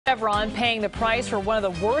Chevron paying the price for one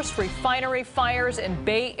of the worst refinery fires in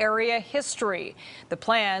Bay Area history. The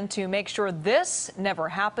plan to make sure this never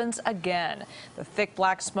happens again. The thick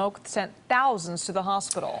black smoke sent thousands to the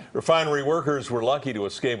hospital. Refinery workers were lucky to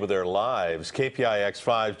escape with their lives. KPIX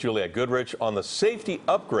 5's Juliette Goodrich on the safety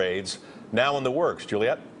upgrades now in the works.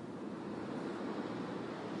 Juliette?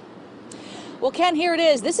 Well, Ken, here it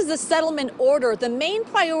is. This is the settlement order. The main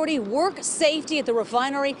priority, work safety at the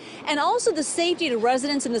refinery and also the safety to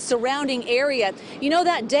residents in the surrounding area. You know,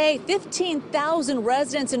 that day, 15,000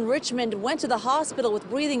 residents in Richmond went to the hospital with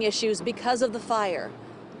breathing issues because of the fire.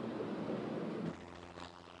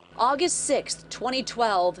 August 6th,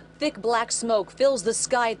 2012, thick black smoke fills the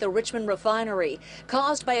sky at the Richmond refinery,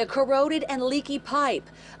 caused by a corroded and leaky pipe.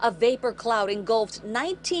 A vapor cloud engulfed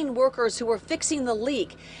 19 workers who were fixing the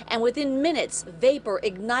leak, and within minutes, vapor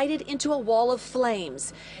ignited into a wall of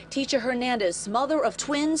flames. Teacher Hernandez, mother of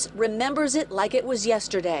twins, remembers it like it was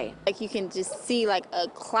yesterday. Like you can just see like a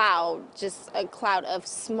cloud of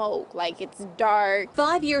smoke, like it's dark.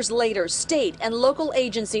 5 years later, state and local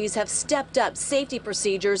agencies have stepped up safety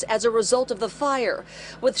procedures as a result of the fire,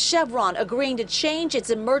 with Chevron agreeing to change its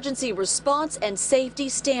emergency response and safety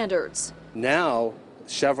standards. Now,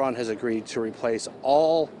 Chevron has agreed to replace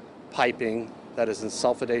all piping that is in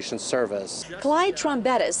sulfidation service. Clyde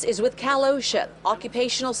Trombetis is with OSHA,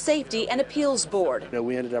 Occupational Safety and Appeals Board.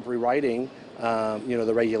 We ended up rewriting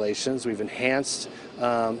the regulations. We've enhanced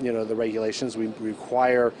the regulations. We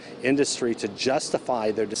require industry to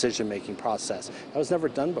justify their decision-making process. That was never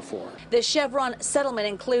done before. The Chevron settlement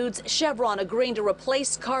includes Chevron agreeing to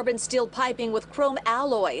replace carbon steel piping with chrome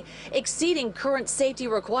alloy, exceeding current safety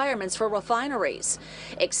requirements for refineries.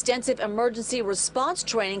 Extensive emergency response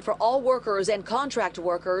training for all workers and contract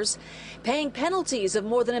workers, paying penalties of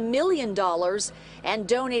more than $1 million, and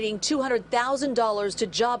donating $200,000 to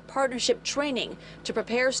job partnership training to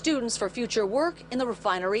prepare students for future work in the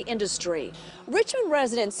refinery industry. Richmond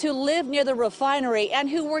residents who live near the refinery and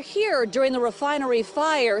who were here during the refinery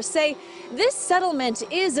fire say this settlement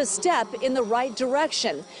is a step in the right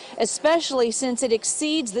direction, especially since it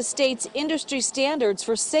exceeds the state's industry standards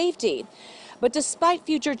for safety. But despite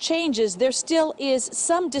future changes, there still is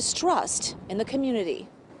some distrust in the community.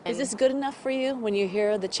 Is this good enough for you when you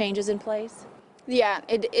hear the changes in place? Yeah,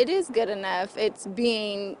 it is good enough. It's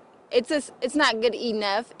not good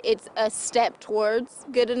enough. It's a step towards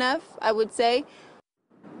good enough, I would say.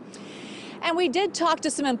 And we did talk to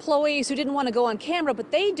some employees who didn't want to go on camera, but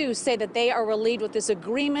they do say that they are relieved with this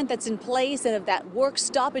agreement that's in place and of that work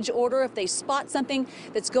stoppage order. If they spot something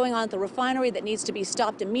that's going on at the refinery that needs to be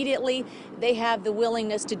stopped immediately, they have the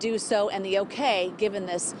willingness to do so and the okay given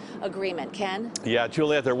this agreement. Ken? Yeah,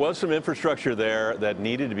 Juliette, there was some infrastructure there that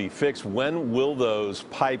needed to be fixed. When will those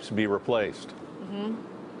pipes be replaced?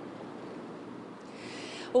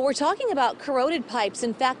 Well, we're talking about corroded pipes.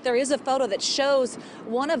 In fact, there is a photo that shows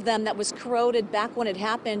one of them that was corroded back when it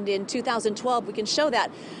happened in 2012. We can show that.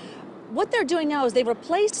 What they're doing now is they've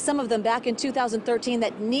replaced some of them back in 2013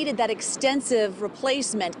 that needed that extensive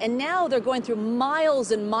replacement. And now they're going through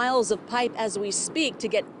miles and miles of pipe as we speak to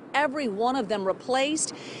get every one of them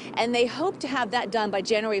replaced. And they hope to have that done by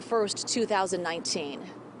January 1st, 2019.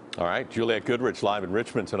 All right, Juliette Goodrich live in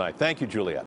Richmond tonight. Thank you, Juliette.